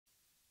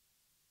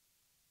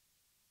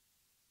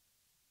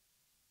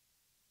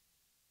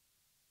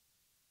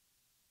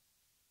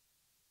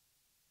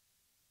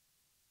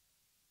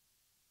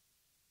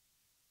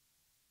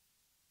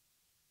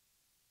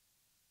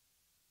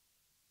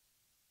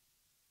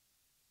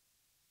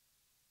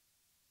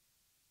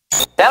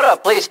Delta,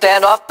 please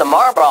stand off the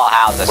Marlboro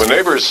houses. When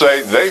neighbors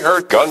say they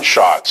heard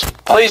gunshots.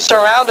 Police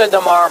surrounded the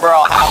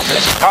Marlboro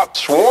houses. Cops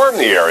swarmed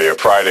the area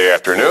Friday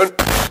afternoon.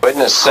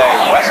 Witnesses say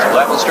West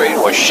 11th Street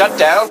was shut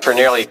down for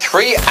nearly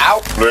 3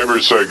 hours.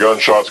 Neighbors say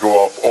gunshots go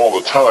off all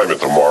the time at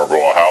the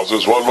Marlboro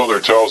houses. One mother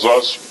tells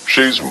us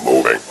she's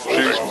moving.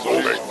 She's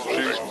moving.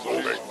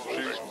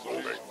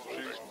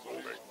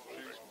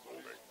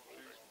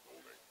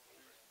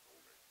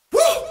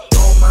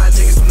 All my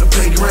niggas from the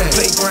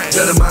playground.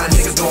 None of my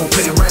niggas gon'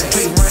 play around.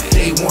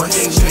 A1,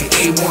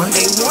 A1,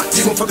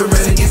 you gon' fuck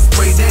around and get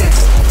sprayed down.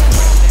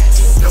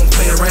 Don't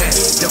play around,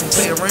 don't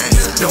play around,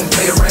 don't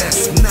play around.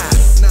 Nah,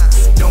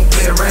 don't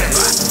play around.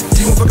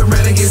 You gon' fuck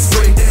around and get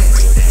sprayed down.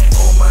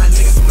 All my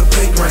niggas from the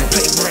playground.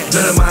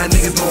 None of my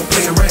niggas gon'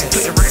 play around.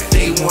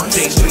 A1,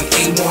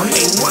 A1,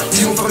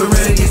 you gon' fuck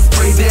around and get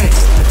sprayed down.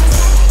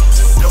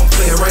 Don't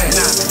play around,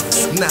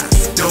 nah,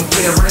 don't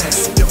play around.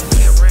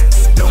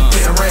 Don't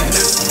play around.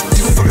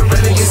 You gon' fuck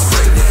around and get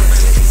sprayed down.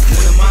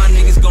 One of my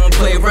niggas gon'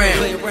 play around.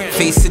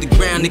 Face to the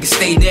ground, niggas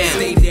stay down.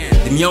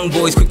 Them young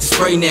boys quick to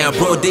spray now.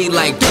 Broad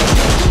daylight,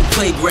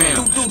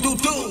 playground.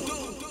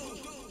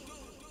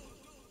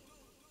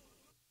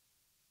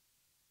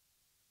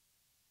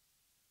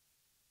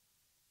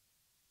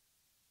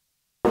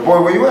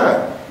 Boy, where you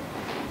at?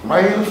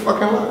 Right here in the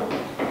fucking lobby.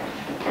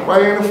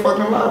 Right here in the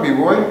fucking lobby,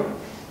 boy.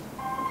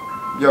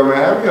 Yo, man,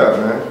 hurry up,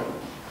 man.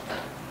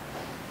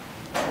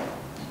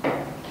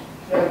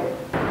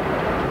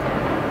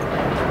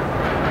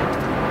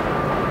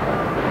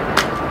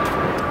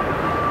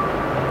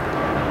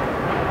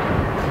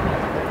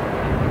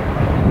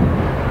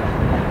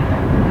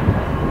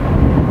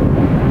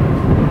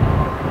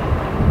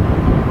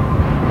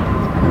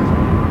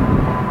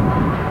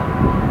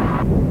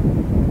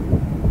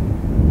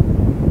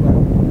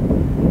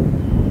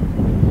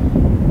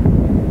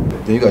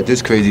 Then you got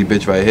this crazy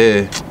bitch right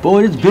here.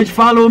 Boy, this bitch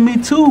following me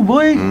too,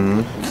 boy.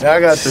 I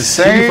got the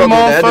same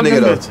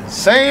motherfucking bitches.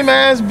 Same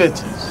ass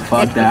bitches.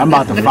 Fuck that. I'm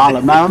about to follow.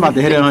 Man, I'm about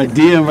to hit it on a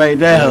DM right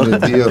now.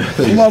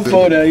 Come on,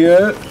 phone there, you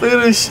heard? Look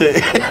at this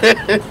shit.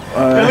 Hey,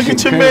 look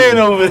at your man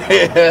over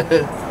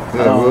there.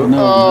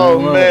 Oh,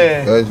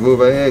 man. Let's move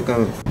right here,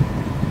 come.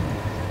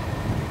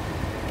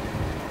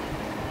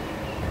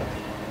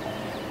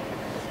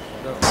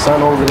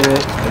 Sun over there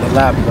in the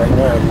lobby right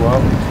now,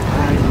 bro.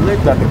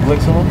 Got the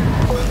flicks on.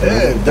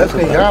 Yeah,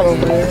 definitely got him,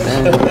 man.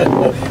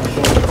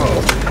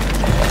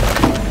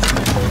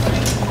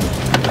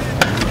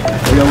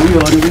 Yo, we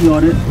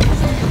on it.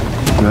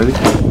 Ready?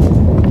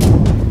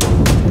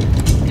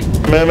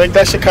 Man, make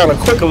that shit kind of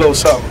quick a little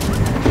something.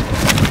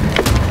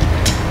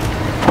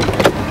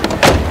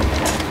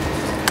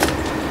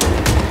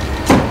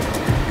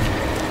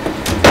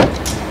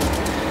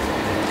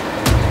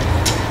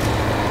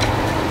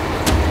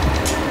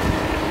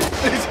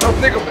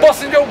 Nigga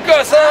busting your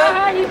guts,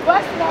 huh? He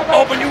busting all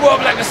right. Open you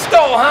up like a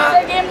store, huh?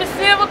 They gave him the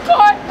silver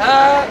cord.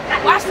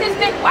 Watch this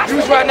nigga, watch this nigga. You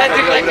was riding that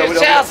nigga like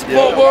this. Child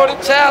support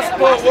wanted, child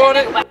support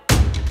wanted.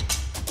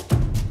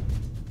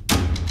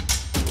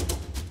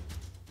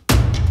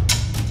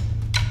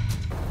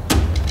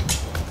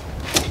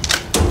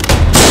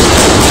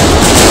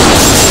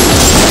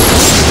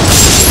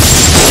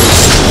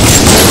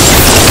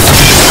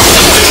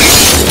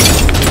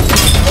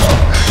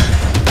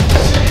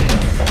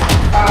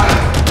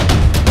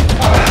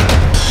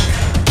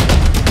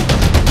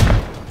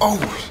 Oh,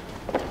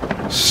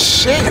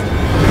 shit.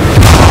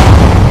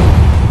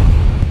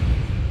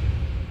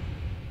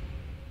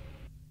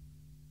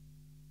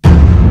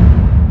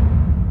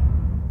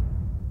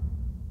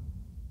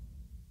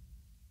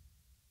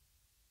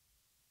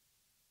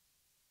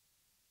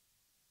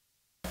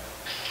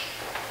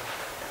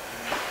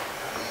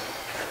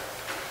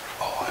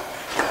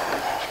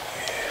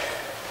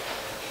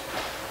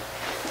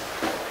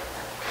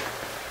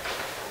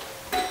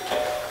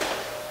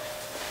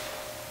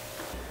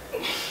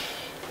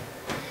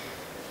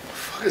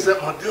 What is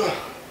that my door?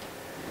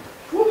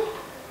 Woo.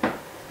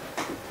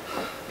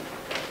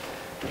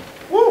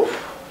 Woo.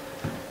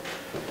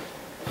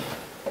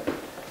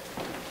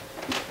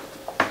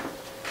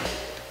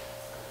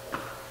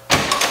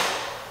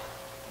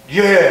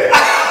 Yeah.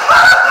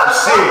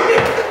 See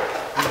it.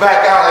 You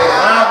back out here,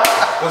 huh?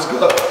 What's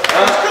good?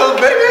 What's good,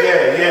 baby?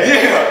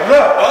 Yeah.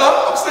 Look.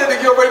 I'm saying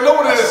you already know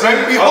what it is,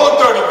 baby. We all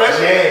dirty,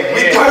 baby. Yeah.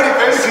 We dirty,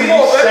 baby. See, Come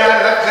on, baby.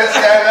 just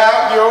got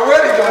out. You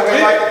already know,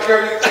 baby. Like the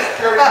curry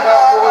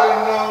backboard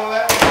and all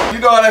that. You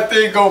know how that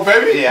thing go,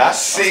 baby. Yeah, I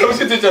see. So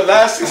you did your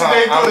last 6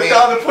 days, put it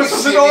down and push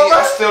it all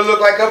I that? still look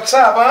like up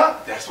top, huh?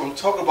 That's what I'm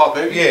talking about,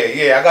 baby.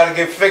 Yeah. I gotta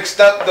get fixed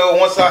up though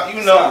once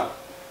you know.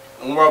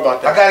 Don't worry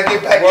about that. I gotta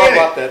get back in it. Don't worry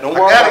about that. Don't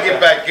worry about that. I gotta get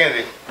back in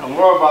it. Don't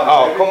worry about it,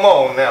 Oh, baby. come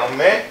on now,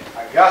 man.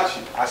 I got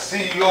you. I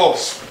see you all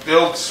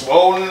still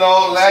swollen and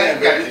all that. Yeah,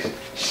 You got baby. this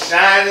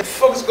shiny. What the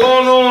fuck's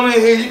going on in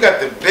here? You got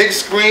the big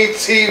screen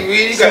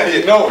TV. You got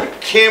the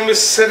camera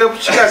set up.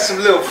 You got some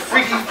little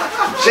freaky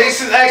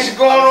Jason action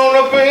going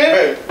on up in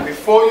here. Hey,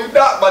 before you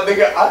knock, my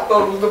nigga, I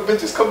thought it was the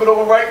bitches coming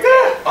over right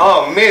now.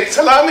 Oh man,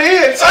 till I'm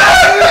here. I'm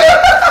setting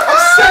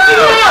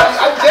up.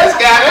 I just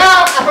got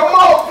out. Come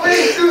on,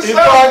 please do something. You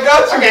know I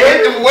got you,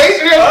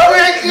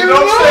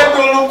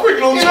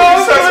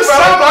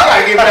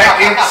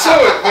 into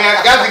it, man.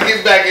 I got to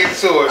get back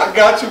into it. I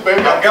got you,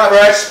 baby. I got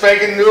fresh,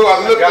 spanking new.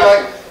 I look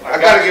like I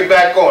gotta get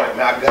back on it,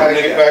 man. I gotta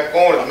get back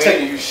on it, man. I'm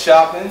telling you,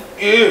 shopping.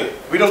 Yeah.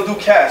 We don't do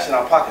cash in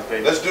our pockets,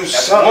 baby. Let's do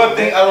That's something. one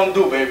thing I don't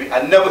do, baby.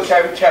 I never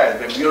carry cash,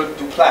 baby. We don't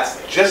do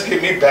plastic. Just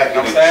get me back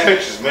in the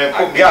trenches, man.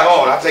 Put me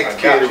on. I take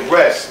care of the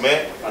rest,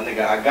 man. My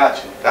nigga, I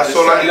got you. That's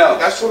all I need.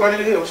 That's all I need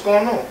to hear. What's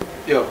going on?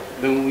 Yo,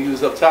 remember when we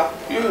was up top?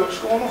 Yeah, what's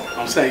going on?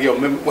 I'm saying, yo,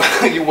 remember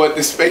when you wanted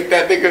to spank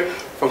that nigga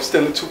from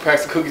stealing 2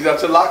 packs of cookies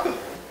out your locker?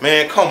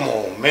 Man, come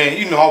on, man.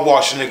 You know I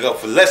washed a nigga up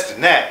for less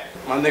than that.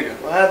 My nigga,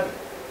 what happened?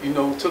 You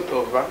know who took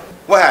those, right?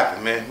 What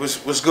happened, man?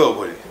 What's good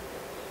with it?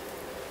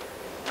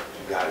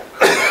 You got it.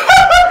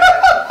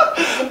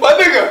 My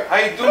nigga. How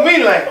you do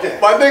me like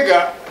that? My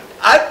nigga,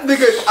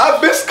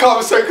 I missed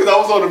conversation because I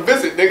was on a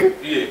visit, nigga.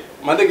 Yeah.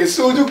 My nigga, as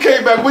soon as you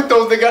came back with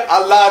those, nigga, I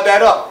lied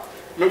that up.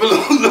 Remember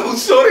little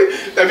shorty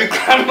that be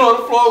climbing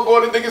on the floor,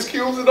 going to niggas'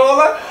 cubes and all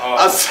that?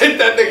 I sent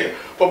that nigga.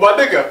 But my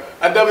nigga,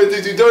 I never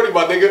did you dirty,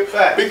 my nigga.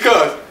 Fact.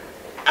 Because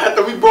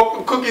after we broke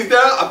the cookies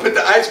down, I put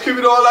the ice cream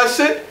and all that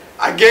shit.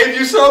 I gave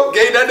you some,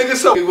 gave that nigga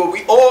some. We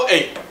all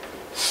ate.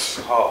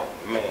 Oh,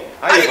 man.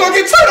 How you gonna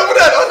get tight over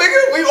that, my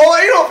nigga? We all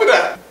ate off of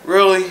that.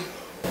 Really?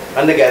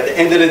 My nigga, at the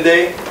end of the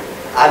day,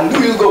 I knew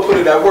you was gonna put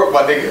in that work,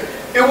 my nigga.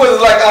 It wasn't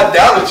like I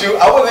doubted you.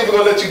 I wasn't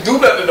even gonna let you do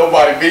nothing to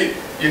nobody, B.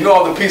 You know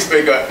I'm the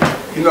peacemaker.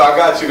 You know I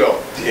got you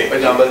though. Yeah. But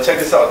now, check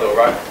this out though,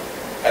 right?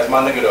 As my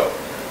nigga though.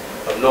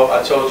 But no,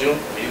 I told you,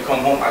 when you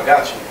come home, I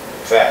got you.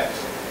 Facts.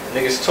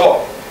 Niggas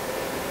talk,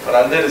 but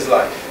I live his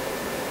life.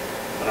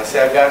 When I say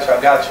I got you,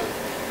 I got you.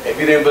 If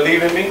you didn't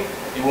believe in me,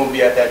 you wouldn't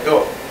be at that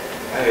door.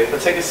 Hey,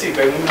 but take a seat,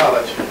 baby. Let me holler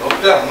at you.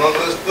 Okay,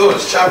 let's do it.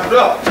 Let's chop it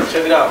up.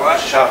 Check it out, right?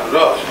 Let's chop it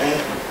up, man.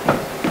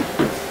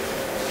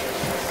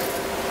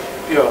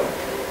 Yo,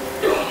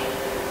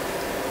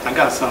 I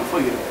got something for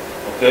you.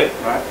 Okay.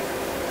 Right?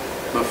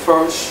 But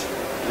first,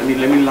 let me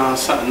line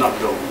something up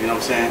though. You know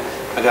what I'm saying?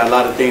 I got a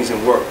lot of things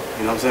in work.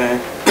 You know what I'm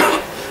saying?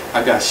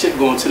 I got shit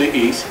going to the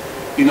east.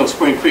 You know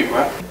Spring Creek,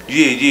 right?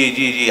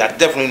 Yeah. I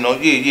definitely know.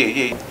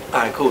 Yeah. All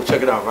right, cool.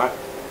 Check it out, right?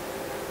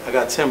 I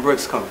got 10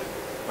 bricks coming,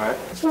 right?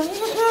 Ooh,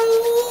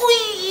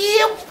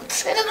 yeah.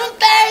 10 of them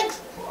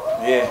things.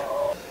 Yeah.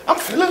 I'm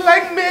feeling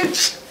like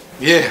Mitch.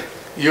 Yeah.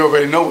 You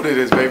already know what it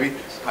is, baby.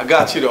 I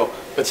got you though.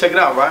 But check it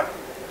out, right?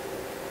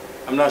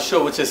 I'm not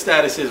sure what your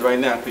status is right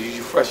now because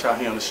you fresh out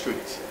here on the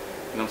streets.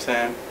 You know what I'm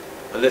saying?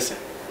 But listen,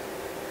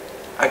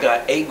 I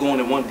got 8 going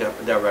in one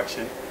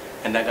direction,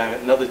 and I got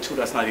another 2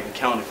 that's not even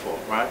counted for,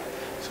 right?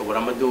 So what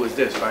I'm gonna do is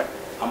this, right?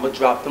 I'm gonna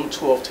drop them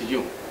 2 off to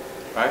you,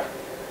 right?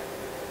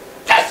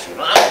 That's what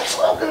I'm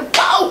talking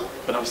about.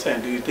 But I'm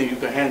saying, do you think you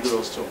can handle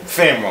those 2?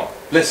 Famron,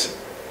 listen.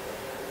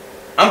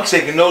 I'm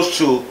taking those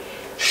 2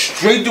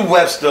 straight to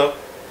Webster,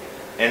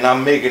 and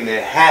I'm making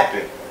it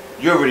happen.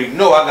 You already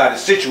know I got it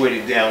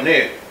situated down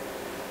there.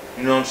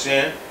 You know what I'm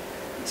saying?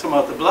 You talking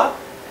about the block?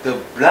 The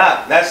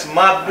block. That's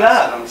my block.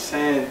 That's what I'm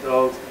saying,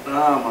 dog.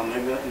 Nah, my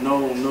nigga.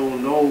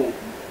 No.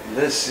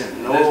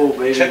 Listen. No,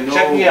 baby, no.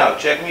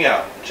 Check me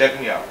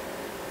out.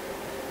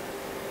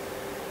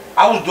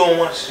 I was doing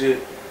one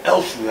shit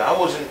elsewhere. I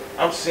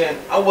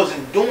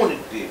wasn't doing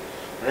it there.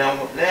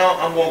 Now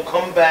I'm gonna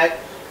come back.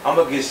 I'm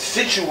gonna get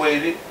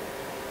situated,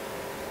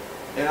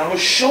 and I'm gonna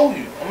show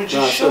you. I'm gonna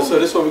just show you. So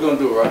this is what we're gonna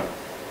do, right?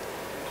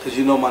 Cause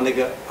you know, my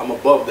nigga, I'm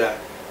above that.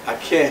 I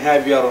can't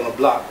have you out on the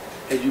block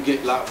and you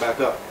get locked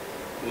back up.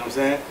 You know what I'm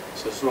saying?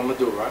 So this is what I'm gonna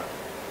do, right?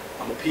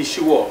 I'm gonna piece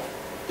you off.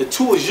 The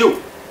 2 is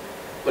you,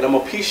 but I'm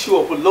gonna piece you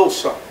off with low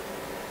something.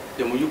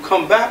 Then when you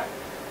come back,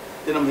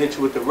 then I'm gonna hit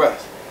you with the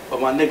rest. But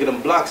my nigga,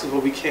 them blocks is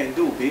what we can't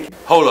do, B.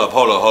 Hold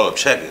up.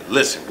 Check it.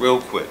 Listen, real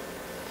quick.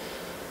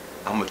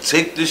 I'm gonna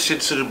take this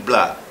shit to the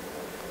block.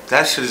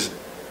 That shit is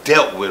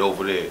dealt with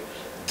over there.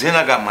 Then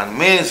I got my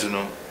mans in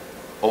them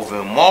over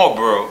in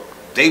Marlboro.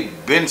 They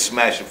been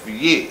smashing for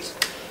years.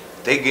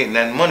 They getting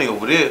that money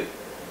over there.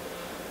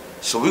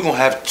 So we're gonna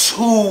have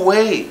 2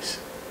 ways.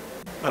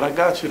 But I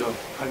got you though.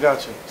 I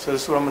got you. So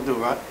this is what I'm gonna do,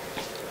 right?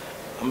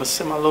 I'm gonna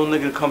send my little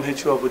nigga to come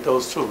hit you up with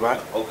those 2, right?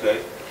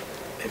 Okay.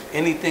 If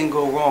anything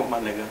go wrong, my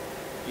nigga,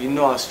 you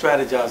know I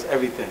strategize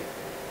everything,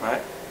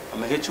 right? I'm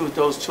gonna hit you with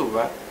those 2,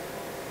 right?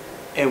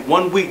 In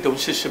 1 week,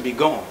 those shit should be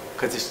gone.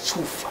 Cause it's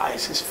 2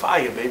 fires. It's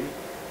fire, baby.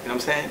 You know what I'm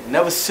saying?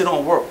 Never sit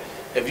on work.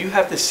 If you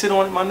have to sit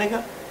on it, my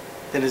nigga,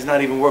 then it's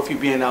not even worth you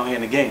being out here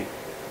in the game.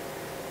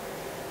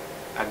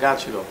 I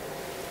got you though.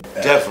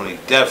 Definitely.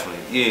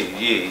 Yeah.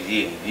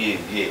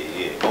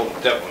 Oh,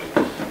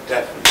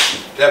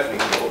 definitely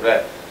know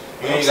that.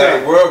 You ain't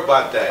gotta worry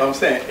about that. I'm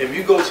saying, if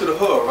you go to the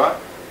hood, right?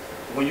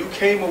 When you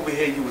came over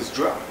here, you was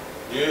dry.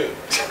 Yeah.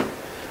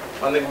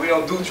 My nigga, we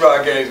don't do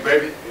dry games,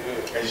 baby.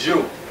 Yeah. It's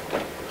you.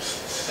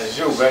 It's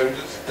you, baby.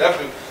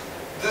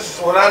 This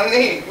is what I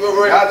need. You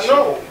already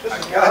know. This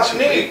is what I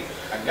need.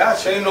 I got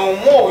you. Say no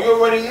more. You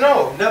already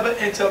know. Never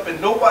end up in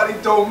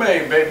nobody's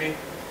domain, baby.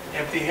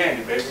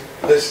 Empty-handed, baby.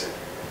 Listen,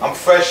 I'm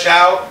fresh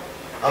out.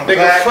 I'm nigga,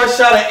 back. fresh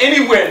out of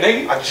anywhere,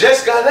 nigga. I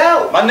just got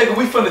out. My nigga,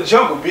 we from the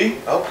jungle, B.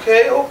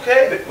 Okay.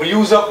 When you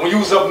was up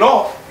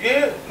north.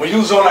 Yeah. When you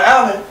was on the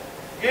island.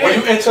 Yeah. When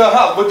you enter a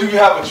house, what do you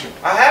have with you?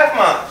 I have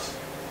mine.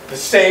 The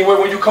same way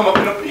when you come up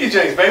in the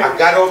PJs, baby. I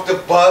got off the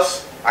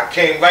bus. I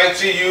came right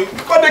to you.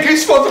 My nigga,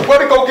 he's supposed to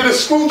run and go get a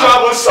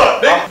screwdriver or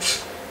something,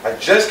 nigga. I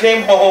just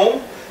came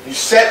home. You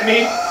set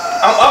me.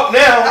 I'm up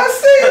now. I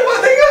see you, my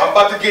nigga. I'm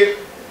about to get,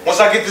 once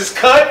I get this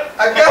cut,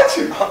 I got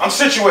you. I'm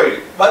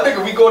situated. My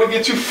nigga, we going to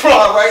get you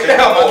fly right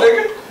now, my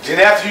nigga. Then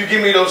after you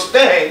give me those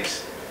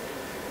things,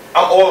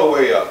 I'm all the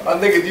way up. My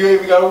nigga, you ain't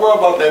even got to worry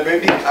about that,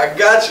 baby. I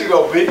got you,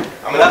 though, baby.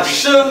 I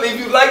should leave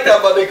you like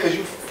that, my nigga, because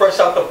you fresh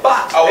out the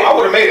box, Oh, baby. I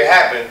would have made it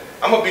happen.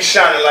 I'm going to be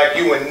shining like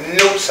you in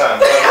no time.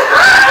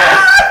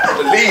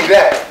 Believe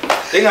that.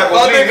 They not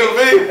going to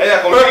leave me. They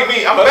not going to leave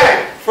me. I'm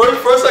back.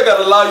 First, I got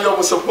to lie you up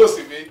with some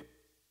pussy, baby.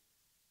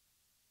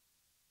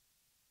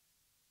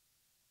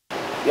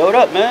 Yo, what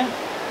up, man?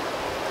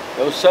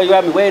 Yo, sir, you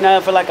had me waiting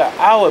out for like an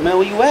hour, man.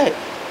 Where you at?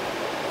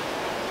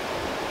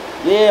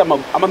 Yeah,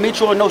 I'ma meet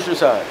you on Notion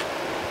side.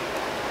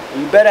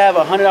 You better have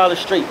 $100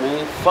 straight,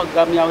 man. Fuck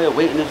got me out here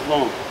waiting this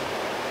long.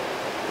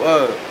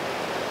 Word.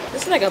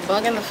 This nigga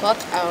bugging the fuck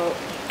out.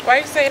 Why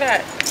you say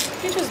that?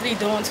 He just be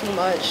doing too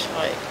much.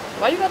 Like,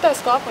 why you got that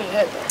scarf on your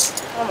head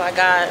though? Oh my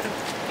god.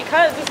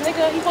 Because this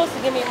nigga, he supposed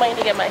to give me money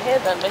to get my hair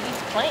done, but he's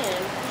playing.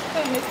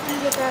 Hey, miss, can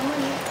you get that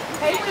money?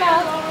 Hey, Hey,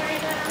 y'all.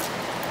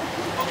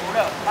 Oh,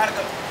 what up?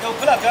 Yo,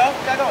 pull up, y'all.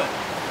 What y'all doing?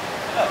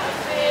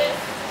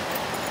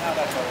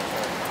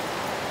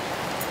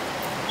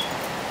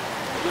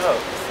 Pull up.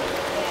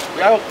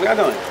 Yo, where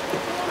y'all doing?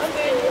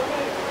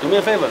 Do me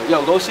a favor.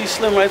 Yo, go see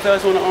Slim right there.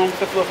 It's on the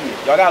 5th floor for me.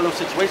 Y'all got a little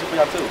situation for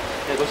y'all too.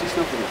 Yeah, go see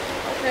Slim for me.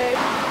 Okay.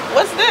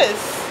 What's this?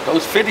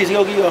 Those 50s,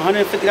 he'll give you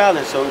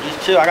 $150. So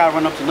just chill. I gotta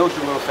run up to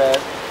Notion real fast.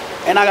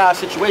 And I got a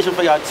situation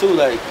for y'all too.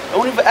 Like,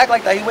 don't even act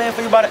like that. He waiting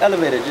for you by the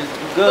elevator.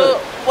 Just you good.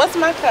 What's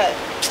my cut?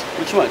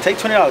 What you want? Take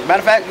 $20. Matter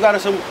of fact, you got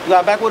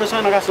backwater,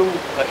 son? I got some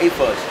 8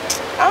 for us.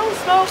 I don't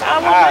smoke.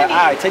 I want money.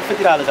 Alright, take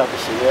 $50 out the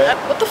shit, yeah?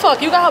 What the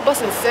fuck? You got her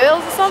busting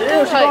sales or something?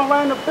 Chill, she like, gonna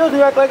ride in the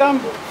building, act like I'm,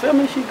 feel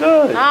me, she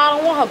good. Nah, I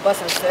don't want her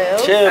busting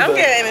sales. Chill, I'm but-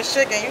 getting this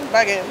chicken. You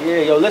bugging.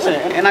 Yeah, yo, listen,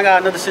 and I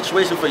got another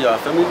situation for y'all,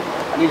 feel me?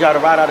 I need y'all to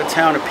ride out of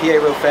town to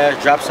PA real fast,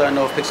 drop something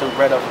off, pick some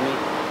bread up for me.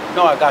 You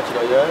know I got you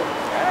though, yeah?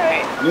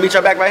 Alright. Let me meet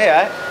y'all back right here,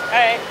 alright?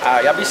 Alright.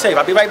 Alright, y'all be safe.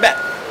 I'll be right back.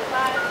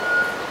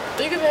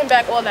 Do you give him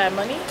back all that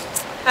money?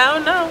 I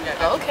don't know.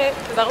 Oh, okay,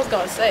 because I was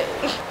going to say.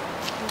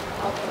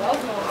 I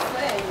was going to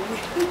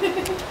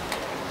say.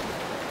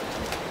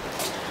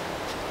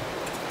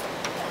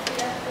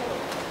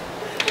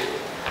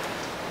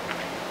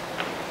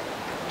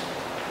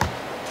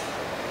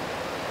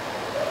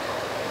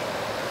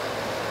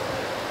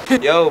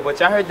 Yo, but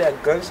y'all heard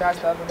that gunshot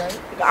the other day?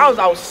 I was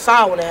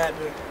outside when it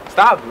happened.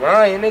 Stop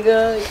lying,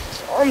 nigga.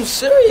 I'm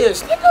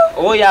serious, nigga.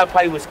 All y'all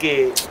probably was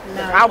scared.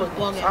 Nah, I was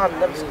bugging. I'm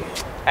never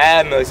scared.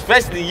 I know,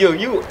 especially you.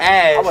 You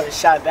ass. I would have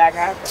shot back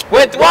after.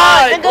 With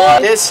what,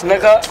 nigga? This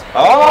nigga.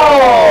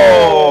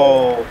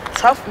 Oh.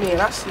 Tough man,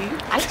 I see you.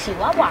 I see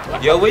Wawa.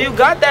 Yo, where you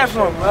got that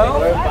from,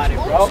 bro? Everybody,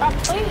 bro. Stop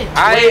playing.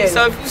 Alright,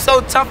 so if you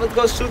so tough, let's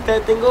go shoot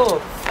that thing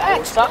off.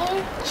 Facts, bro.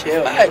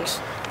 Chill.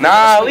 Facts.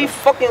 Nah, we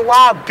fucking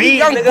wild beat,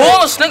 Young nigga.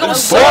 ballers, nigga.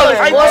 What's up? Ballers.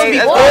 Hey, Hey,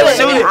 let's let's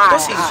go shoot it.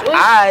 Pussy.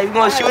 Alright, you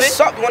gonna shoot it? What's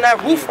up? You on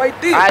that roof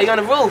right there? Alright, you on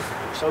the roof.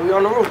 So we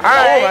on the roof.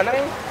 Alright.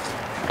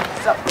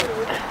 What's up?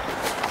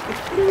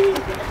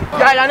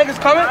 Y'all niggas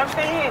coming? I'm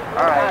staying here.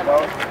 Alright,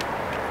 bro.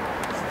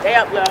 Stay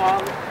up,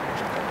 y'all.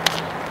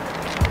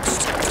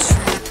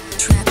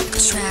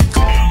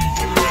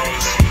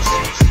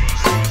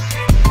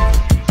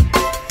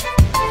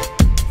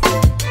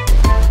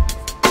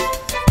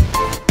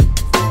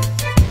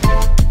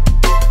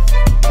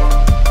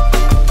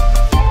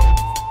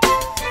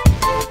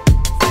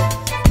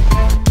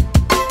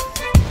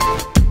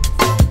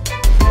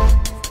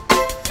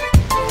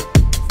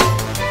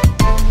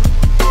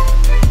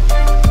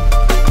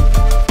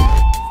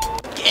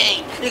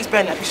 Niggas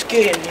better not be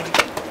scared,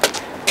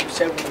 nigga.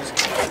 Said we was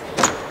scared.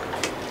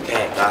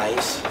 Yeah,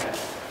 guys.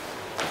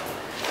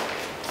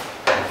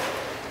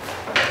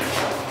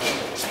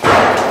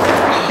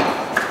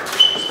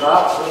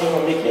 Stop, so you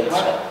gonna make it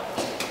hot.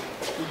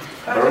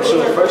 I'm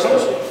shooting first,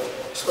 though.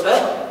 So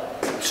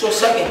that? Shoot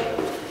second.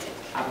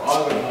 I'm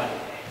arguing about it.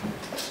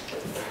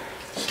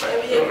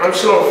 I'm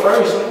shooting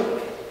first,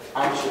 man.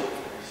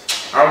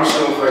 I'm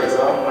shooting first,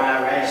 huh?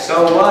 Right.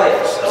 So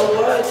what? So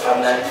what?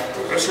 I'm not.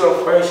 I'm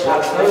shooting first.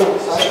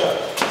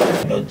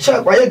 Yo,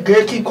 Chuck, why your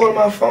girl keep calling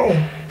my phone?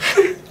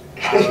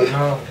 I don't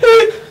know.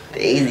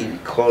 Daisy be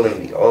calling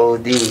me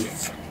OD.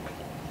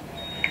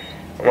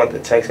 I want to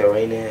text her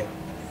right now.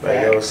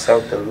 Like, yo,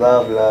 something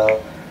love.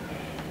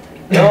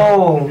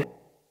 Yo.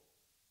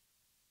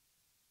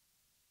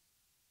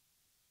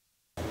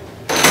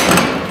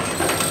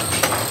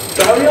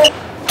 Hurry up.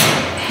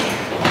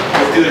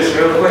 Let's do this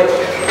real quick.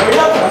 Hurry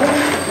up.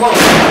 Come on, I'm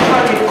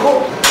trying to get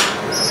cold.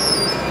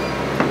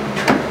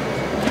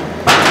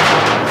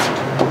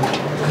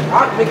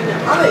 I'm making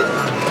it hot.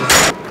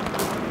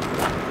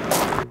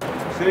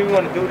 So you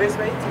want to do this,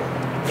 mate?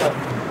 Yeah.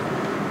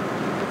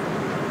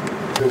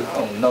 I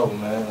don't know,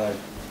 man. Like,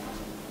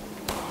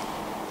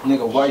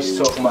 Nigga Weiss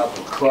talking about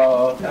the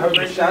club. I heard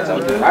the shots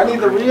out there. I need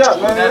to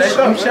re-up, man.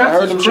 I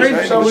heard them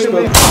crazy. So we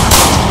been.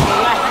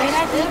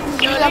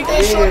 You got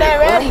that shit that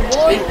ready,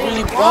 boy. They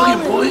really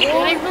bugging, boy.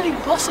 They really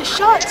busting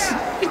shots.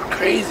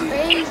 Crazy.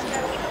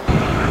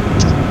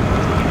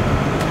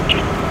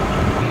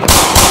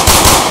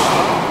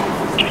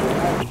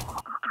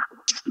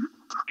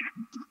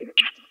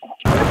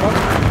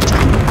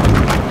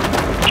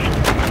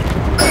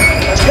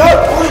 Yo,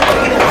 boy,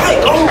 get it right.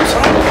 Go,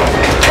 son.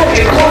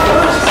 Okay, go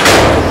first.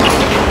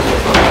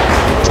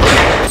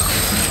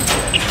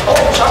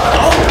 Oh, chop it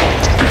off.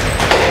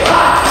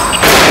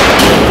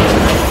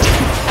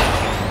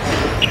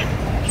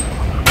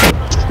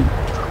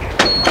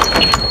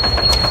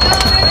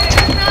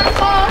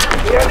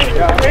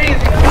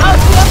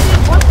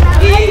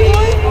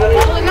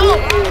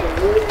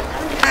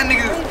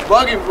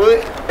 Bugging,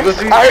 boy.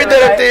 I heard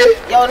that up there.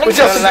 Yo, niggas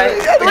Yo,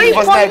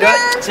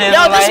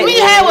 this me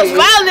had was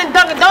violent and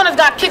Dunkin' Donuts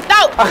got kicked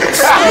out.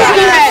 This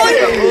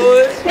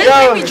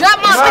made me drop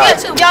my sticker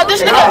too. Yo,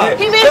 this nigga,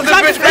 he made me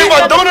drop his sticker.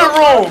 My donut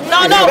room.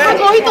 No,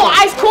 he threw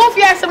iced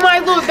coffee at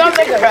somebody, little dumb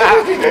nigga.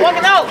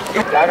 Walking out.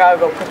 I gotta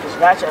go put this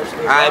match up.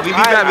 Alright, we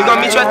be back. We gonna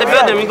meet you at the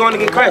building. We gonna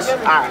get Chris.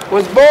 Alright.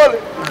 What's ballin'?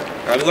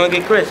 Alright, we gonna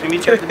get Chris. We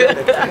meet you at the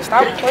building.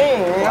 Stop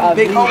playing, man. I'm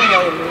big homie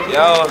out here.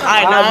 Yo.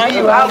 Alright,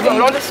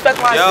 don't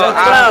disrespect my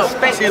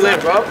See you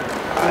later, bro.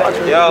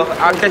 Yo,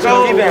 I'll catch you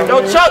on the rebound.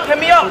 Yo, Chuck, hit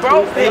me up,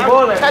 bro. Hey,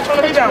 ballin'. Catch you on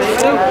the rebound.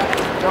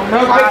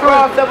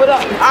 Step it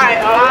up.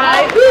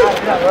 Alright.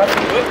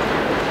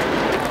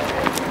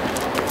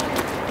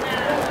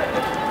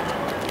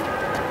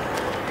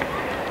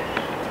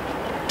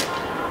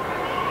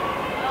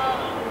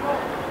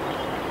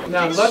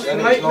 Now, lucky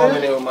night, man.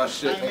 In there with my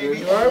shit,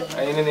 nigga.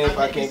 I ain't in there if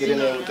I can't get in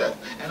there with that.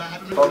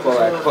 Fuck all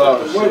that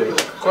club shit.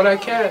 Call that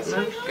cat,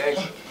 man.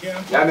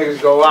 Y'all niggas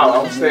go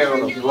out. I'm staying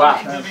on the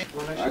block.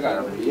 I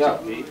gotta be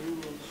up, B.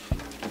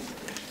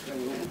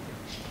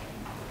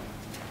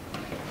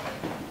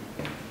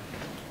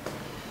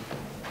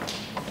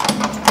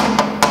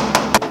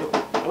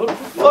 What the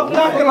fuck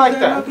knocking like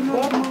that?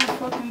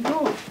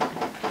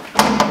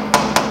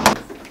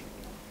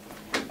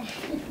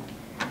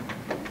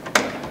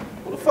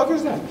 What the fuck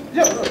is that?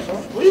 Yo,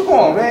 where you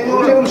going, man? You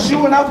don't hear them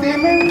shooting out there,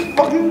 man? Where the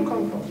fuck you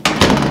come from?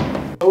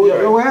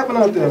 Yo, what happened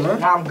out there, man?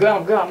 Nah, I'm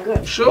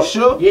good. Sure? You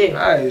sure?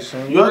 Yeah. Alright,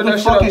 son. You heard the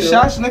fucking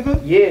shots, nigga?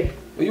 Yeah.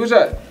 Where you was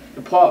at?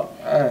 The park.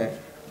 Alright.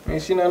 You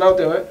ain't seen nothing out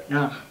there, right?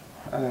 Nah.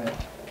 Alright.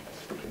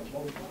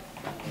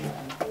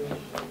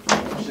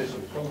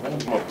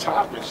 I'm on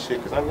top and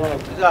shit, cause I know You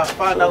gotta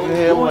find out who's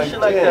doing shit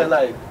like that,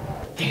 like.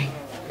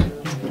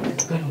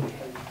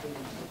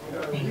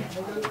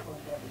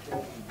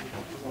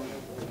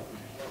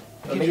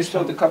 Niggas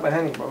spilled a cup of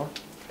Henny, bro.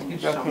 You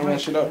gotta clean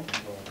that shit up.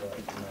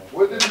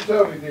 What did you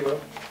tell me, D-Lo?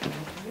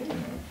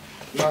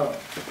 No.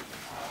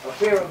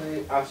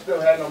 Apparently, I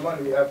still had no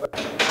money after.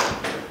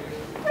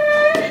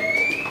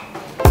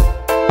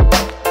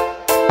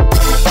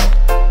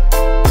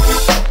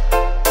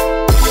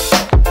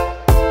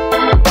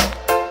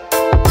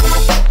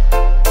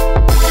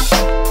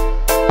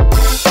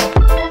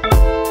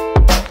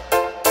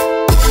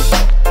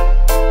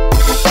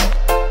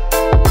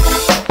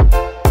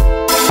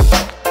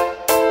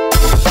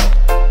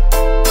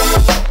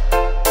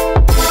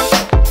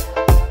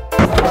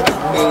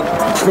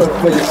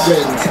 For your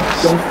friends,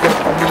 don't fuck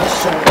with me,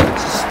 show what you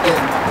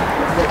spend.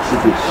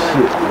 Look at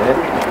shit, man.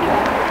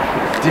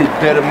 Did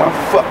better my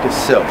fucking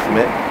self,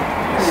 man.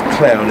 This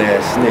clown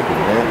ass nigga,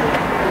 man.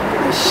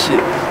 This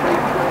shit.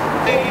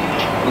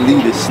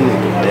 Lead this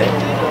nigga, man.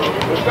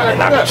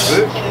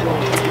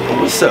 And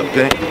what's up,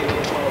 gang?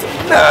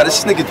 Nah,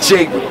 this nigga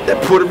Jake,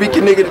 that Puerto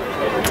Rican nigga,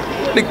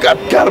 I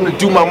got him to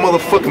do my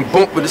motherfucking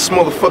bump, but this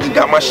motherfucker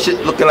got my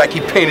shit looking like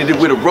he painted it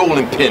with a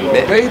rolling pin,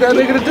 man. Paid that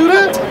nigga to do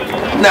that?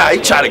 Nah, he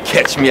tried to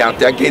catch me out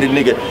there. I gave the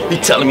nigga, he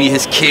telling me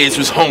his kids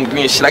was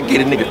hungry and shit. I gave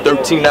the nigga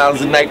 $13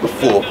 the night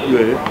before.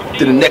 Yeah.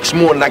 Then the next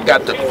morning I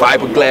got the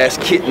fiberglass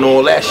kit and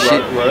all that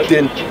shit. Right.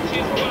 Then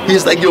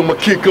he's like, yo, my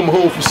kid come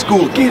home from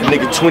school. Gave the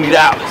nigga $20.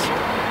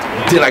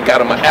 Then I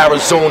got him an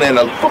Arizona and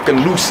a fucking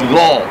Lucy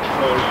Long.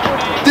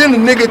 Then the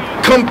nigga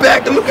come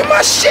back and look at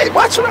my shit.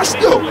 Watch what I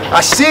still. I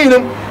seen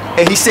him.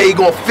 And he said he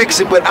gonna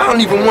fix it, but I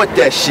don't even want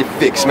that shit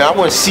fixed, man. I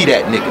wanna see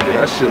that nigga, man.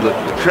 That shit look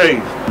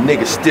crazy.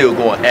 Nigga still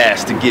gonna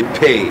ask to get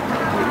paid.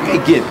 You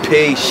ain't getting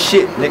paid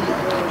shit, nigga.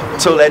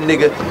 Told that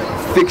nigga,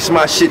 fix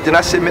my shit. Then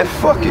I said, man,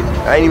 fuck it.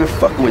 I ain't even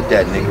fucking with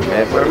that nigga,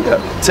 man. Word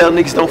up. Tell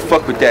niggas don't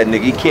fuck with that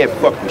nigga. He can't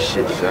fuck with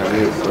shit, son.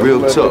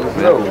 Real talk,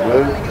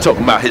 man.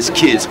 Talking about his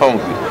kids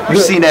hungry. You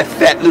seen that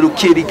fat little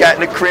kid he got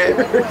in the crib?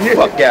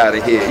 Fuck out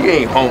of here. You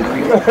ain't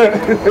hungry.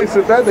 They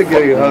said that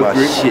nigga ain't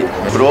hungry. Shit.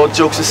 But all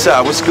jokes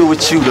aside, what's good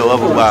with you though,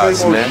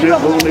 otherwise, man? Shit,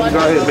 little niggas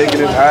out here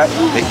making it hot.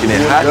 Making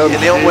it hot? And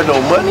they don't want no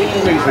money?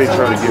 Niggas ain't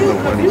trying to get no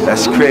money.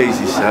 That's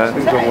crazy, son.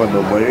 Niggas don't want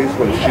no money. They just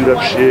want to shoot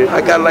up shit.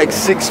 I got like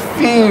 6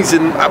 fiends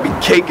and I be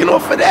caking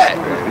off of that.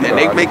 And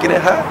they making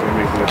it hot? They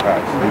making it hot.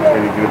 So they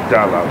can't get a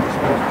dollar out of this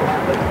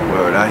motherfucker.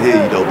 Word, I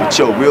hear you though. But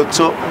yo, real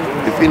talk,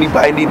 if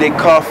anybody need their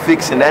car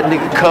fixed and that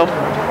nigga come,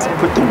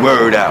 Put the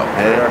word out,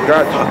 man. I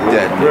got you. Fuck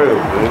that, Real,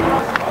 man.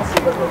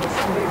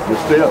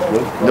 Just stay up,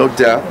 man. No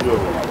doubt.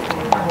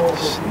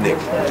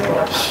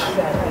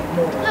 Nigga.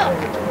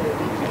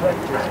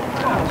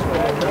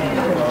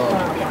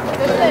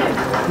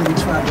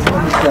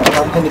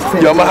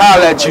 Yo, I'ma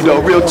holler at you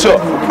though, real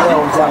talk.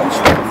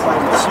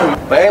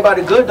 But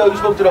everybody good though? You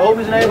spoke to the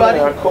homies and everybody?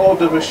 I called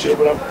them and shit,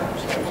 but I'm...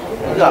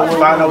 You gotta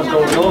find out what's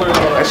going on.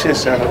 That shit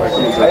sounded like he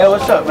was Hey,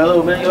 what's up, man?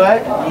 Little man, you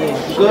alright?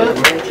 Yeah. You good?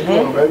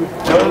 baby.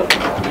 Good?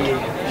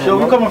 Yeah. Sure,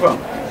 where you coming from?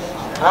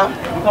 Huh?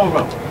 Where you coming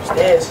from?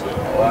 Stairs.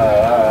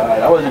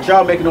 I wasn't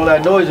y'all making all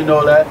that noise and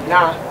all that.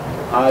 Nah.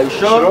 You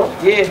sure?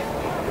 Yeah.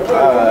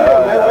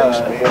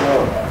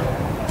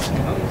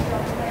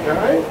 You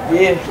alright?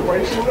 Yeah. So why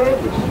you so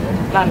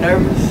nervous? Not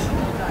nervous.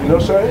 You know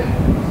what I'm saying?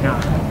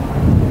 Nah.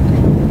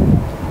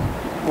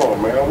 Come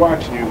on, man. I'm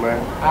watching you, man.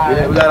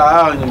 Yeah, we got our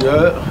eye on you,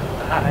 good?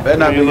 Better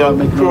not be y'all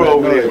making crew no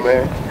over noise.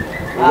 there, man.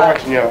 We're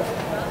watching y'all.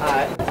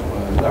 Alright.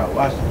 We gotta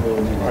watch the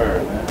little nigga,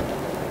 man.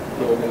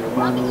 Little nigga,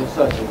 remind me of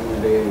such a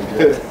good day.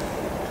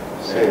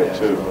 Say it,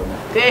 too.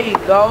 There he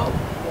go.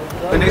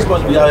 But niggas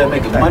supposed to be out here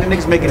making money.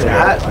 Niggas making it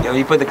hot. Yo,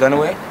 you put the gun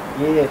away?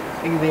 Yeah.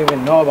 Niggas didn't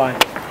even know about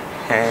it.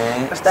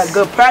 That's that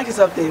good practice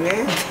up there,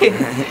 man.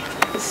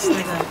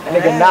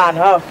 Nigga nod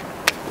up.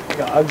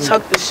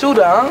 Chuck the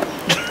shooter, huh?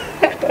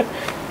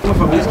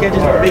 From this kid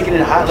just making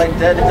it hot like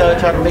that. They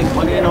trying to make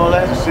money and all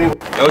that. Yo,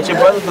 what your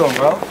brother doing,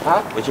 bro?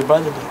 Huh? What your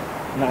brother doing?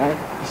 Nah,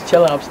 he's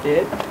chilling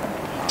upstairs.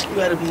 You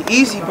gotta be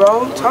easy,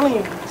 bro. I'm telling you.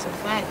 It's a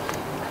fact.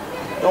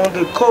 Don't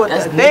get caught with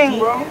that thing,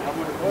 bro.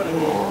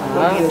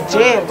 Don't be in the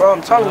jam, bro.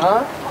 I'm telling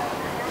you.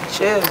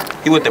 Chill.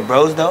 You with the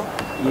bros, though?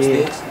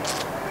 Yeah.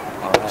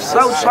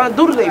 So what you trying to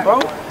do today, bro?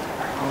 I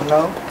don't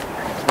know.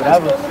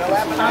 Whatever.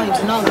 I don't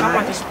even know. I'm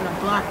about to spin a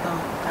block, though.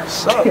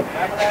 What's up?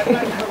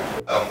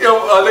 Yo,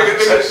 nigga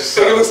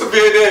listen to me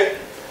in there.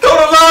 Throw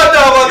the line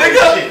down, my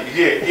nigga.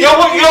 Yeah. Yo,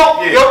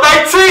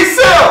 19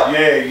 cell.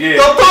 Yeah.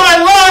 Yo, throw that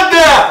line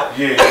down.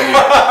 Yeah.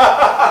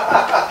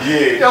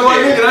 Yo, my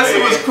nigga, that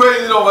shit was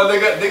crazy though, my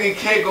nigga. Nigga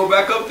can't go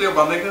back up there,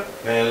 my nigga.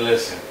 Man,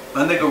 listen.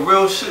 My nigga,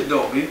 real shit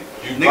though, B. You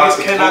Niggas about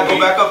to cannot put go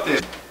me- back up there.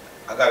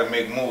 I gotta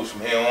make moves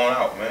from here on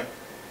out, man.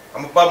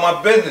 I'm about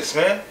my business,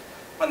 man.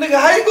 My nigga,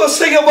 how you gonna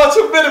say about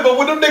your minute, but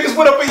when them niggas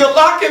went up in your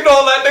lock and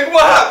all that, nigga,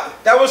 what happened?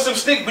 That was some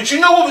stick, but you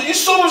know what? You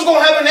saw what was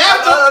gonna happen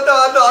after.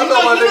 I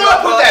know, my you nigga. know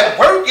I put that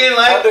work in,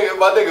 like.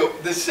 My nigga,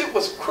 the shit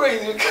was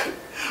crazy.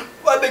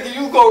 My nigga,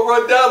 you gonna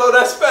run down on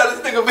that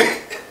Spanish nigga, B.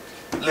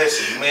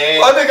 Listen,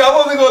 man. My nigga, I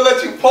wasn't gonna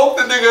let you poke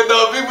the nigga,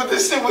 dog, B, but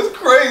this shit was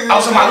crazy. I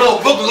was on my little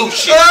boogaloo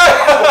shit.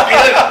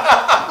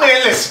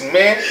 Man, listen,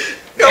 man.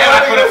 Now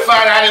I couldn't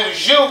find out it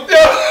was you.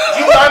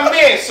 You my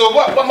man, so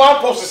what am I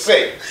supposed to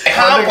say? And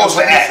how I'm supposed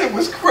to That act? shit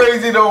was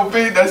crazy though,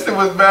 B. That shit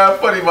was mad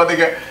funny, my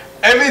nigga.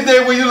 Every day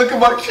when you look at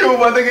my cue,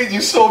 my nigga,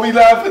 you saw me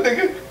laughing,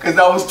 nigga, cause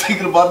I was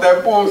thinking about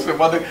that bullshit,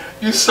 my nigga.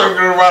 You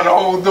circling around the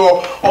whole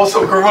door on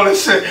some gorilla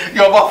shit.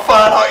 Yo, if I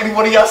find out any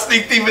one of y'all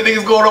sneak thieving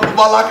niggas going up in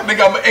my locker,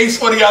 nigga, I'm an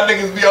ace one of y'all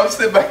niggas, be. I'm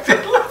sitting back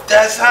there.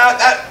 That's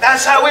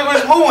how we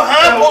was moving.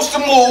 How I'm supposed to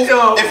move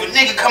if a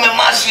nigga come in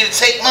my shit and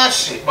take my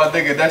shit? My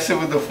nigga, that shit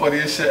was the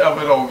funniest shit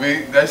ever though,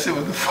 B. That shit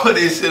was the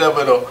funniest shit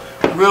ever though.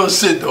 Real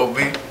shit though, B.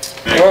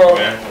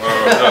 Man,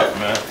 word up,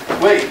 man.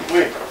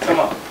 Wait, come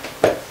on.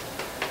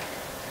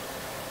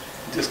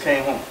 Just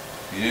came home.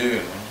 Yeah,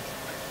 man.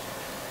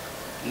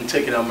 Let me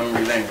take it out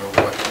memory lane real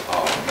quick.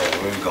 Oh man,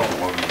 where we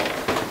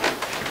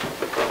going?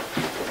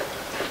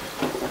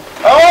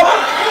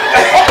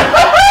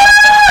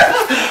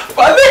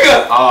 My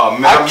nigga! Oh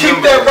man, I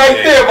keep that right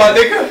there, my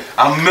nigga.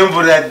 I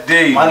remember that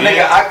day, My man.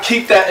 nigga, I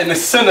keep that in the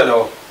center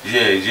though.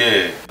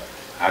 Yeah.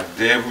 I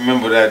did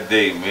remember that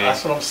day, man.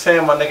 That's what I'm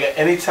saying, my nigga.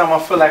 Anytime I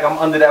feel like I'm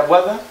under that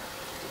weather,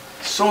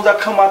 as soon as I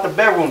come out the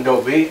bedroom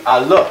though, B, I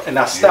look and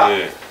I stop.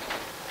 Yeah.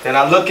 Then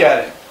I look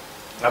at it.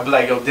 I be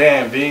like, yo,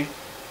 damn, B.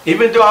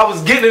 Even though I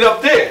was getting it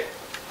up there,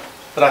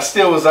 but I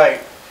still was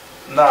like,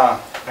 nah,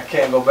 I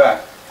can't go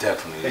back.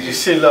 Definitely. As you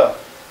see, look,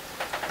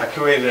 I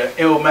created an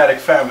illmatic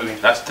family.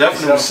 That's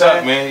definitely You what's see what I'm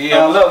up, man. saying?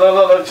 Yeah.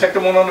 Look, check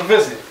them on the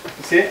visit.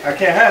 You see, I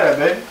can't have that,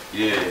 baby.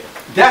 Yeah.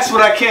 That's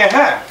what I can't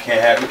have.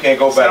 We can't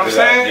go back to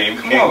that. Yeah, we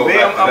Come can't on, go babe.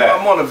 back to that.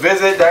 I'm on a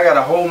visit. I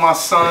gotta hold my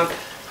son,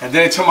 and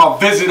then they tell my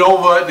visit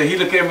over. Then he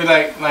look at me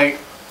like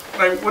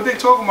what they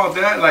talking about,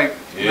 Dad? Like,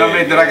 you know what I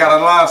mean? That I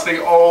gotta lie, say,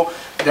 oh,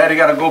 Daddy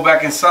gotta go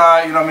back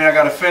inside. You know what I mean? I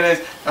gotta finish.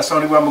 That's the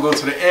only way I'm gonna go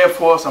to the Air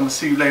Force. I'm gonna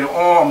see you later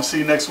on. I'm gonna see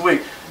you next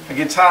week. I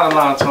get tired of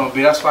lying to him,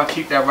 B. That's why I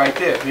keep that right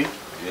there, B.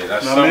 Yeah,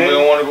 that's You know something what I we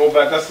don't want to go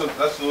back. That's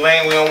the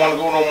lane we don't want to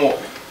go no more.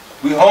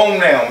 We home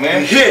now,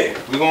 man. Yeah.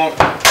 We gonna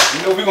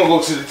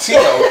go to the TO,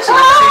 to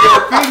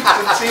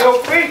the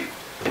TOP.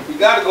 We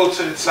gotta go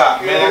to the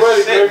top, man.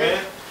 That's it,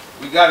 man.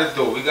 We gotta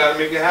do it. We gotta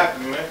make it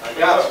happen, man. I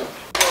got you.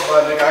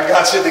 I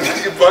got you,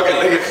 nigga. You bucket,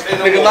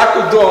 nigga. Lock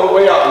the door on the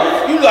way out,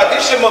 man. You lock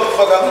this shit,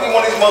 motherfucker. Look at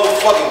one of these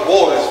motherfucking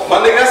waters. My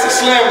nigga, that's a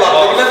slam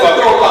lock, nigga. Let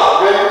the door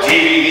lock, man.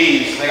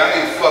 DVDs, nigga. I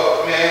need to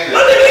fuck, man.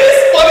 My nigga,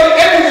 it's money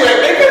everywhere,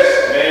 nigga.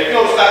 Man, you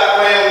don't stop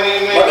playing with me,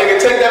 man. My nigga,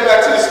 take that back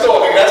to the store,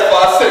 nigga. That's why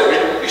I said,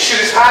 nigga. This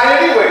shit is hot. hot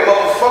anyway,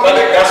 motherfucker. But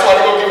that's why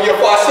they gonna give you a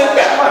 5 cent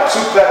back. My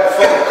 2-pack of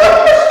fucking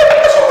cups.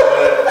 Talking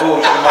that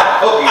bullshit, my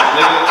boogies,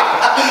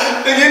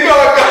 nigga. You know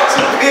I got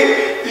you,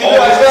 big. You All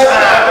know I this got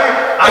time,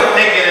 you, I'm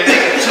thinking the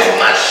nigga took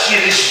my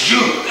shit, it's you.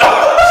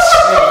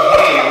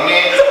 Hey,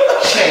 man.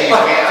 Change,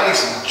 man. I need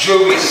some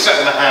jewelry or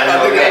something behind I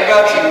all think I that.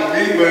 got you,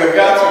 big. I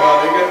got you,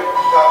 my nigga.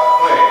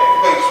 Man,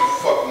 way too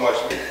fucking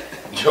much.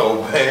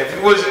 Yo, man, if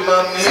it wasn't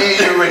my man,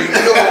 you already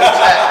know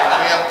what's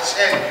happening, man. I'm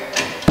telling you.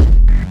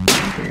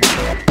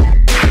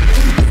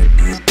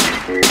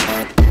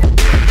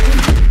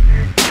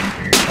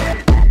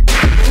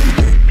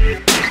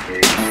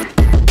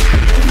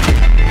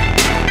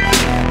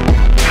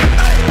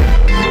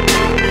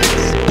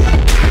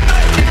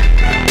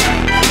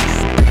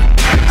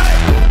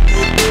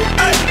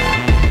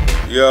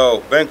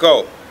 Yo,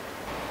 Banko.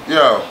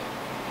 Yo,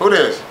 who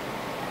this?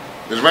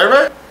 This Ray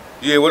Ray?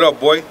 Yeah, what up,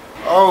 boy?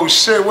 Oh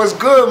shit, what's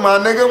good, my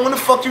nigga? When the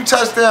fuck you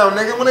touch down,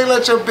 nigga? When they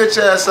let your bitch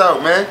ass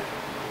out, man?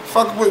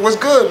 Fuck, what's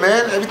good,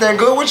 man? Everything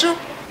good with you?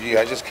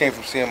 Yeah, I just came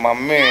from seeing my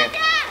man.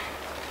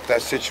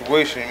 That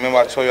situation, remember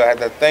I told you I had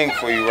that thing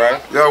for you,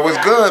 right? Yo, what's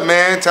good,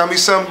 man? Tell me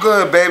something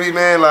good, baby,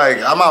 man. Like,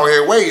 I'm out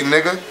here waiting,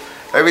 nigga.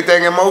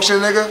 Everything in motion,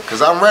 nigga?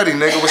 Cause I'm ready,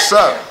 nigga. What's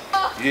up?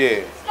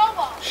 Yeah.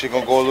 Shit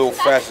gonna go a little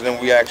faster than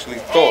we actually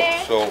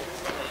thought. So,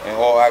 in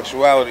all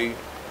actuality,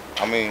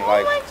 I mean,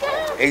 like,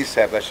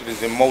 ASAP, that shit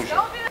is in motion.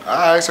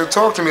 Alright, so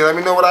talk to me. Let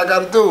me know what I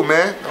gotta do,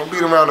 man. Don't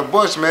beat around the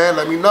bush, man.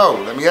 Let me know.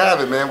 Let me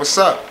have it, man. What's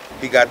up?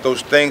 He got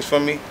those things for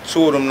me,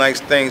 2 of them nice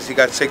things. He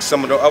got to take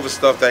some of the other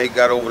stuff that he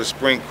got over to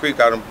Spring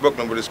Creek out in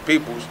Brooklyn with his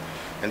peoples,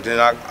 and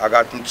then I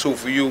got them 2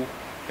 for you,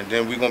 and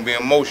then we gonna be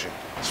in motion.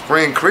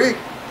 Spring Creek?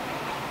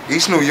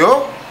 East New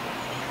York?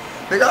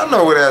 Nigga, I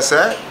know where that's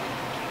at.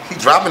 He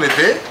dropping it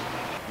there?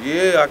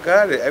 Yeah, I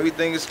got it.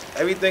 Everything is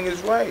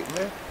right,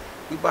 man.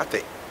 We about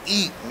to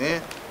eat,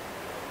 man.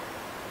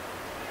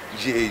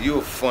 Yeah, you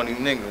a funny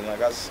nigga,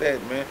 like I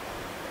said, man.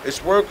 It's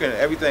working,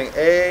 everything.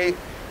 Hey,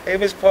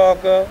 Miss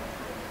Parker.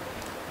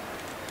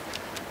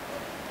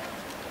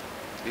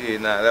 Yeah,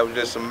 nah, that was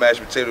just some mashed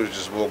potatoes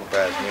just walking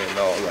past me and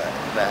all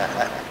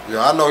that. Nah.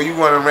 Yo, I know you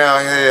running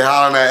around here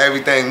hollering at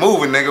everything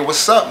moving, nigga.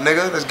 What's up,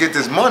 nigga? Let's get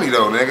this money,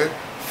 though, nigga.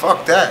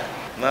 Fuck that.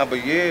 Nah,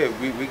 but yeah,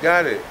 we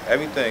got it.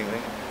 Everything,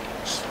 nigga.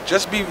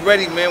 Just be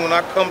ready, man. When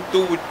I come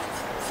through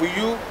for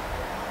you,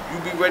 you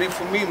be ready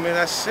for me, man.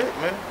 That's it,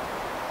 man.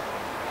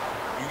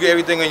 You get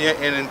everything on your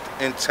end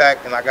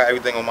intact, and I got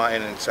everything on my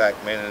end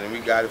intact, man. And then we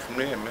got it from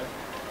there, man.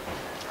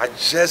 I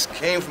just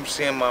came from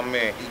seeing my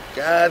man. He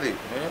got it,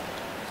 man.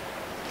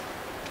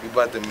 We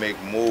about to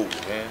make moves,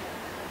 man.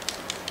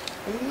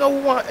 You know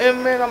who I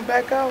am, man? I'm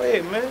back out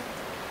here, man.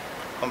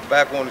 I'm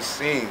back on the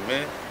scene,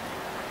 man.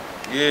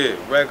 Yeah,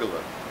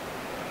 regular.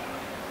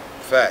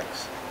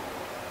 Facts.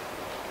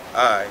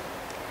 Alright.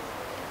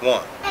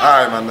 1.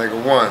 Alright, my nigga,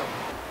 1.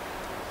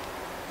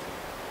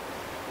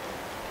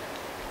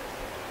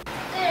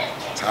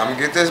 Time to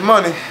get this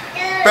money.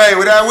 Babe,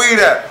 where that weed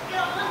at?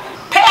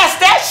 Pass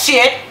that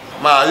shit!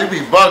 Ma, you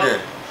be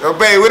bugging. Yo,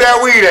 babe, where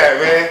that weed at,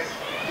 man?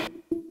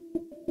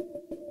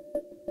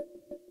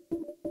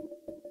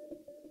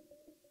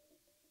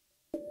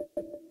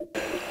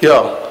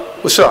 Yo,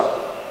 what's up?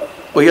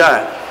 Where you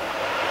at?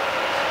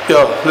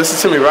 Yo, listen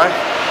to me, right?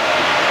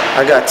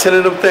 I got 10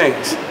 of them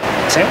things.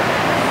 10?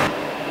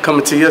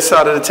 Coming to your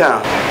side of the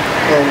town.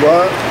 Oh,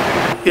 what?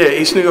 Yeah,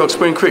 East New York,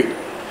 Spring Creek.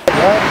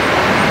 What?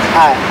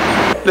 Alright.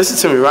 Listen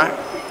to me, right?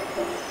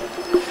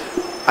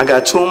 I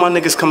got 2 of my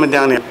niggas coming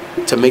down there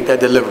to make that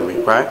delivery,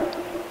 right?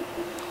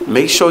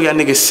 Make sure y'all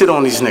niggas sit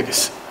on these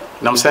niggas. You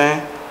know what I'm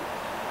saying?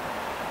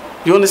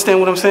 You understand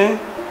what I'm saying?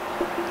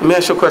 Let me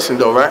ask you a question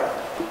though, right?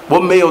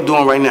 What Mayo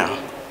doing right now?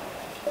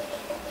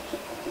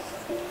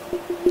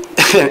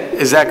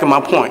 Exactly my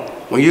point.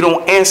 When you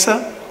don't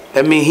answer,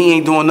 that means he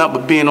ain't doing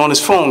nothing but being on his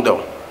phone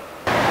though.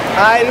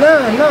 Alright,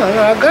 no,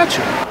 I got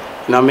you. You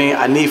know what I mean?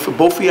 I need for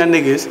both of y'all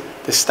niggas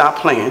to stop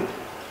playing.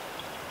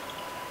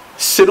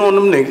 Sit on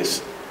them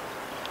niggas.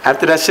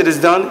 After that shit is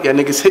done, y'all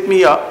niggas hit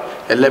me up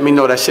and let me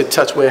know that shit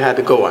touched where it had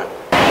to go at.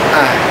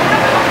 Alright.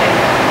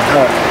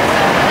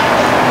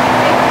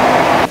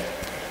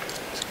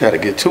 Gotta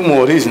get 2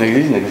 more of these niggas.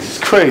 These niggas is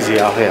crazy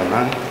out here,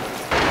 man. What's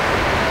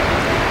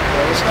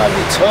all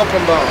you talking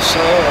about,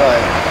 son?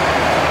 Like,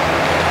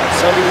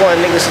 some be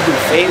wanting niggas to do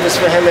favors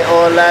for him and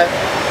all that.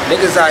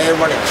 Niggas out here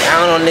running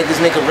down on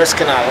niggas, nigga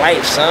risking our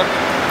life, son.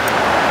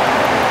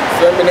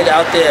 Feel me, nigga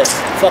out there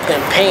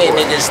fucking paying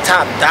niggas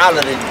top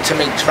dollar to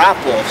make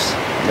drop-offs.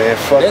 Man,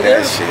 fuck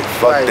nigga. that shit.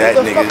 Fuck like, that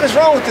what the nigga. fuck is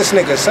wrong with this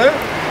nigga, son?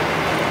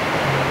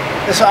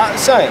 That's what I'm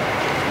saying.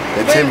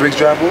 The 10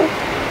 bricks drop off?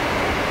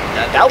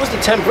 That was the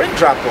 10 brick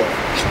drop-off.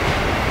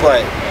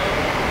 But,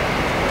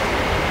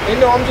 you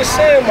know, I'm just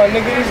saying, my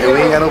nigga. We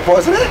ain't got no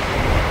parts of that?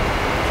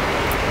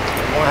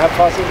 You wanna have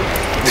parts of it?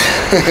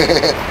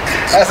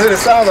 That's what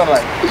it sounds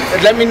like.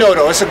 Let me know,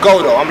 though. It's a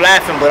go, though. I'm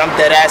laughing, but I'm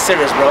dead ass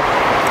serious, bro.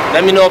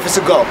 Let me know if it's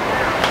a go.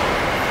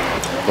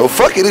 Well,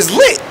 fuck it. It's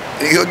lit.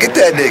 You go get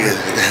that nigga.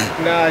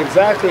 Nah,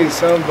 exactly,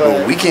 son, but...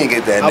 Well, we can't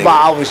get that nigga.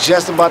 I was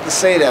just about to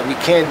say that. We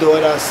can't do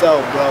it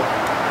ourselves, bro.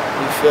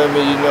 You feel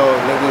me? You know,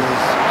 niggas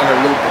is in a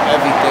loop of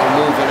everything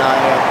moving out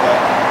here, but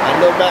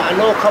I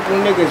know a couple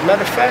niggas.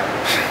 Matter of fact,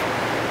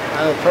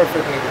 I know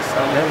perfect niggas.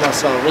 I'm him, my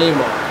son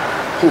Remo.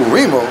 Who,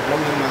 Remo?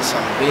 I'm him, my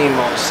son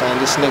Remo, son.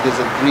 This nigga's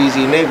a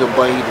greasy nigga,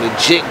 but he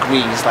legit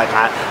greased. Like,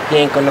 he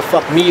ain't gonna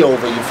fuck me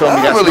over, you feel me?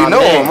 I don't really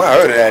know him. I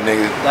heard of that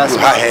nigga. That's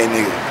hot-head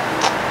nigga.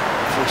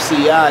 From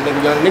CI,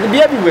 nigga, young nigga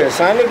be everywhere,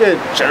 son. Nigga,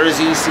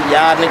 Jersey,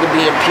 CI, nigga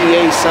be in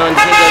PA, son.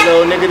 Nigga,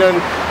 little nigga done.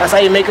 That's how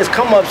you make his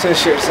come ups and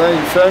shit, son.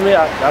 You feel me?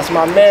 That's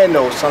my man,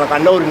 though, son. Like, I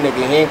know the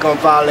nigga. He ain't gonna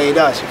violate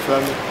us, you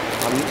feel me?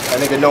 That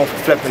nigga known for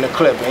flipping the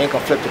clip. He ain't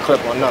gonna flip the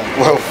clip on nothing.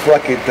 Well,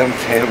 fuck it, them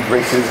 10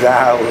 bricks is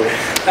ours.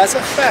 That's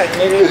a fact,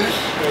 nigga.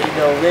 You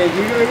know, man,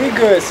 we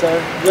good, son.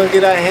 We gonna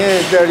get our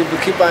hands dirty,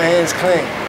 but keep our hands clean.